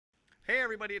Hey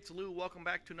everybody, it's Lou. Welcome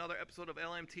back to another episode of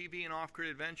LMTV and Off-Grid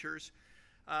Adventures.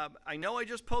 I know I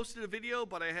just posted a video,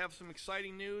 but I have some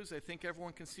exciting news. I think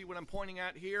everyone can see what I'm pointing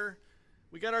at here.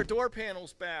 We got our door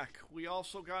panels back. We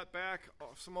also got back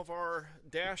some of our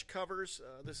dash covers.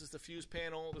 This is the fuse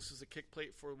panel. This is the kick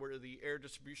plate for where the air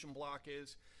distribution block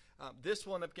is. This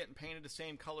will end up getting painted the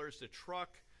same color as the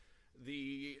truck.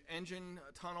 The engine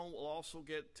tunnel will also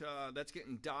get, that's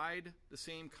getting dyed the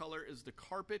same color as the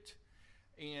carpet.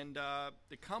 And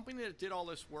the company that did all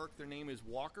this work, their name is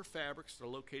Walker Fabrics. They're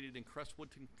located in Crestwood,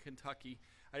 Kentucky.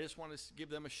 I just want to give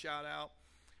them a shout out.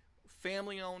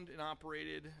 Family owned and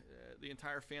operated. The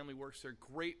entire family works there.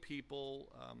 Great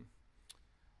people.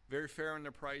 Very fair on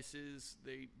their prices.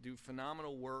 They do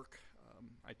phenomenal work.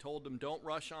 I told them don't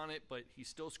rush on it, but he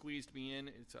still squeezed me in.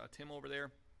 It's Tim over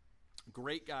there.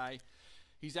 Great guy.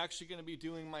 He's actually going to be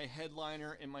doing my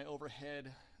headliner and my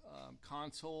overhead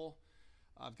console.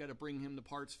 I've got to bring him the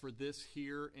parts for this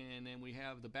here, and then we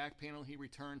have the back panel he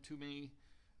returned to me,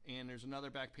 and there's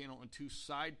another back panel and two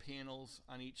side panels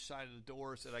on each side of the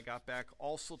doors that I got back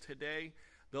also today.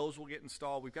 Those will get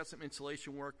installed. We've got some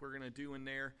insulation work we're going to do in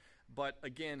there, but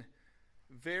again,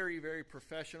 very, very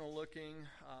professional looking.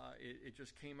 It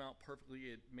just came out perfectly.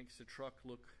 It makes the truck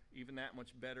look even that much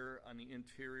better on the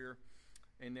interior,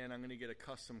 and then I'm going to get a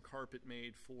custom carpet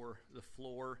made for the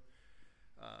floor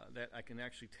that I can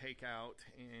actually take out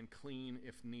and clean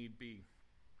if need be.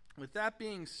 With that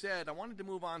being said, I wanted to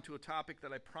move on to a topic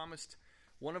that I promised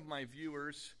one of my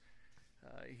viewers.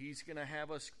 He's going to have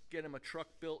us get him a truck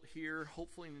built here.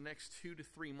 Hopefully in the next 2 to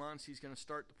 3 months he's going to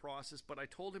start the process, but I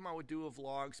told him I would do a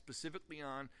vlog specifically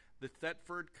on the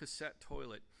Thetford cassette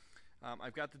toilet.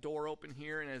 I've got the door open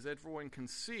here, and as everyone can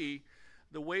see,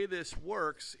 the way this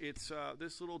works, it's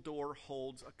this little door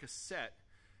holds a cassette.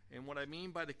 And what I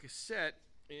mean by the cassette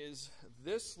is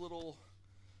this little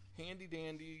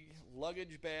handy-dandy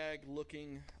luggage bag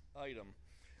looking item.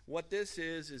 What this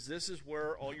is this is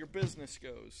where all your business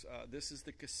goes. This is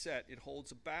the cassette. It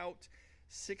holds about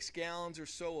 6 gallons or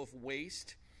so of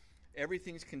waste.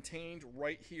 Everything's contained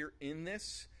right here in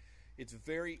this. It's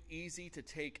very easy to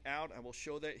take out. I will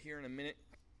show that here in a minute.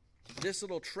 This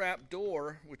little trap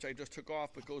door, which I just took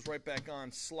off but goes right back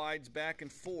on, slides back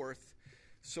and forth.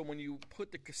 So when you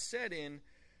put the cassette in,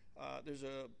 there's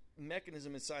a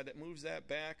mechanism inside that moves that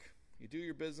back. You do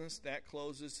your business, that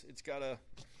closes. It's got a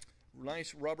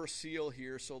nice rubber seal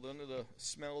here so none of the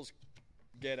smells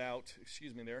get out.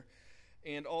 Excuse me there.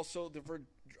 And also for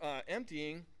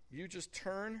emptying, you just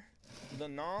turn the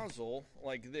nozzle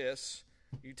like this.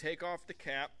 You take off the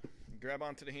cap, grab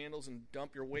onto the handles, and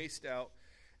dump your waste out.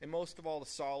 And most of all the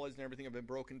solids and everything have been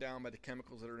broken down by the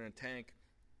chemicals that are in a tank.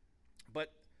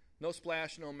 But no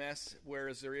splash, no mess,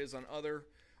 whereas there is on other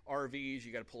RVs.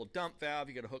 You got to pull a dump valve,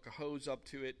 you got to hook a hose up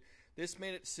to it. This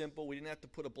made it simple. We didn't have to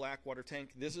put a black water tank.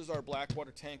 This is our black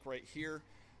water tank right here.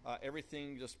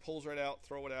 Everything just pulls right out,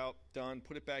 throw it out, done,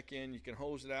 put it back in. You can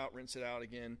hose it out, rinse it out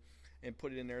again, and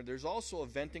put it in there. There's also a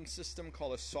venting system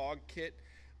called a SOG kit.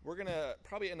 We're going to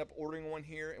probably end up ordering one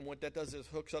here, and what that does is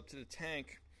hooks up to the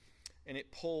tank, and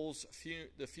it pulls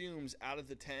the fumes out of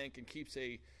the tank and keeps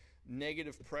a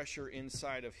negative pressure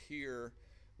inside of here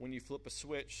when you flip a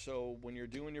switch. So when you're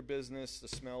doing your business, the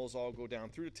smells all go down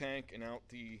through the tank and out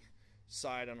the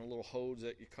side on a little hose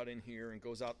that you cut in here and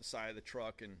goes out the side of the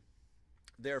truck, and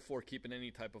therefore keeping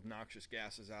any type of noxious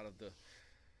gases out of the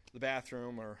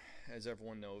bathroom, or as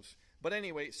everyone knows. But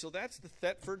anyway, so that's the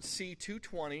Thetford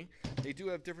C220. They do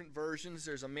have different versions.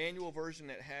 There's a manual version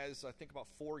that has, I think, about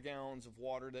 4 gallons of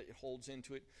water that it holds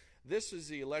into it. This is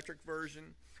the electric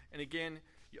version. And again,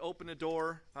 you open the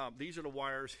door. These are the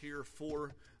wires here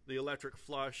for the electric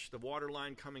flush. The water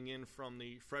line coming in from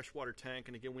the freshwater tank.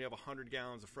 And again, we have 100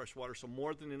 gallons of fresh water, so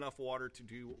more than enough water to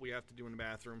do what we have to do in the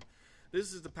bathroom.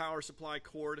 This is the power supply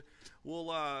cord.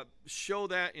 We'll show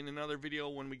that in another video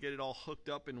when we get it all hooked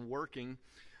up and working.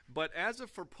 But as of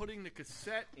for putting the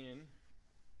cassette in,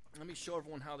 let me show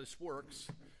everyone how this works.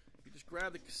 You just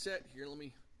grab the cassette here. Let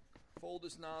me fold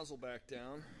this nozzle back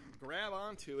down, grab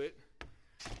onto it,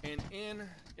 and in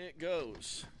it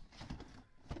goes.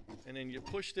 And then you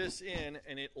push this in,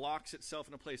 and it locks itself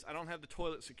into place. I don't have the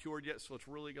toilet secured yet, so it's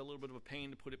really a little bit of a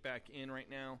pain to put it back in right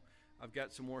now. I've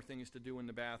got some more things to do in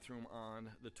the bathroom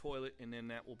on the toilet, and then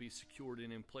that will be secured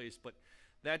and in place. But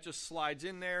that just slides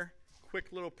in there.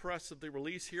 Quick little press of the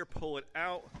release here, pull it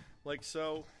out like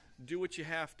so, do what you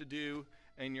have to do,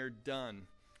 and you're done.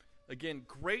 Again,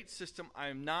 great system. I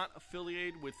am not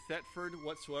affiliated with Thetford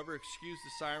whatsoever. Excuse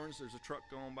the sirens. There's a truck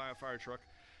going by, a fire truck.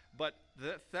 But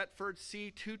the Thetford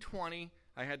C220,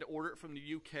 I had to order it from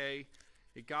the UK.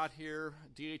 It got here,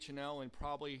 DHL, in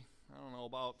probably, I don't know,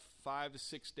 about 5 to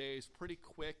 6 days. Pretty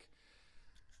quick.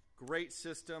 Great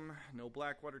system. No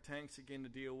black water tanks again to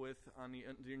deal with on the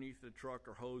underneath the truck,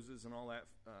 or hoses and all that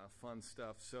fun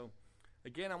stuff. So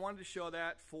again, I wanted to show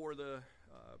that for the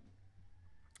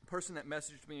person that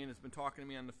messaged me and has been talking to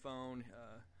me on the phone.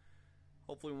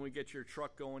 Hopefully when we get your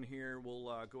truck going here,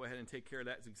 we'll go ahead and take care of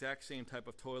that. It's the exact same type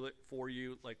of toilet for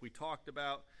you like we talked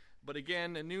about. But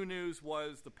again, the new news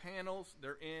was the panels,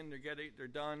 they're in, they're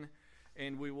done.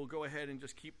 And we will go ahead and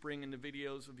just keep bringing the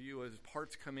videos of you as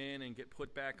parts come in and get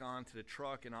put back onto the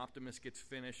truck and Optimus gets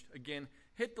finished. Again,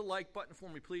 hit the like button for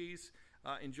me, please.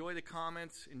 Enjoy the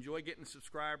comments. Enjoy getting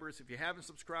subscribers. If you haven't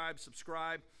subscribed,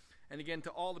 subscribe. And again, to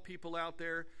all the people out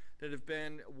there that have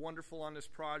been wonderful on this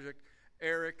project,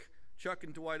 Eric, Chuck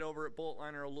and Dwight over at Bullet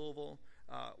Liner of Louisville,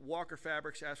 Walker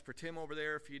Fabrics, ask for Tim over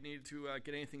there if you need to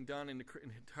get anything done in the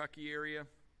Kentucky area.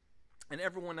 And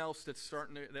everyone else that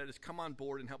has come on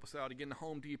board and help us out. Again, the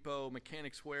Home Depot,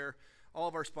 Mechanics Wear, all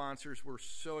of our sponsors. We're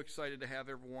so excited to have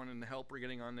everyone and the help we're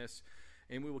getting on this.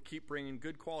 And we will keep bringing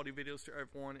good quality videos to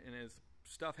everyone. And as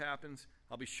stuff happens,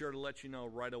 I'll be sure to let you know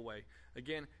right away.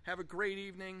 Again, have a great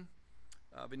evening.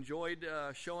 I've enjoyed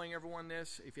showing everyone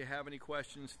this. If you have any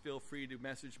questions, feel free to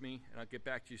message me, and I'll get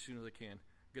back to you as soon as I can.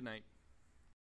 Good night.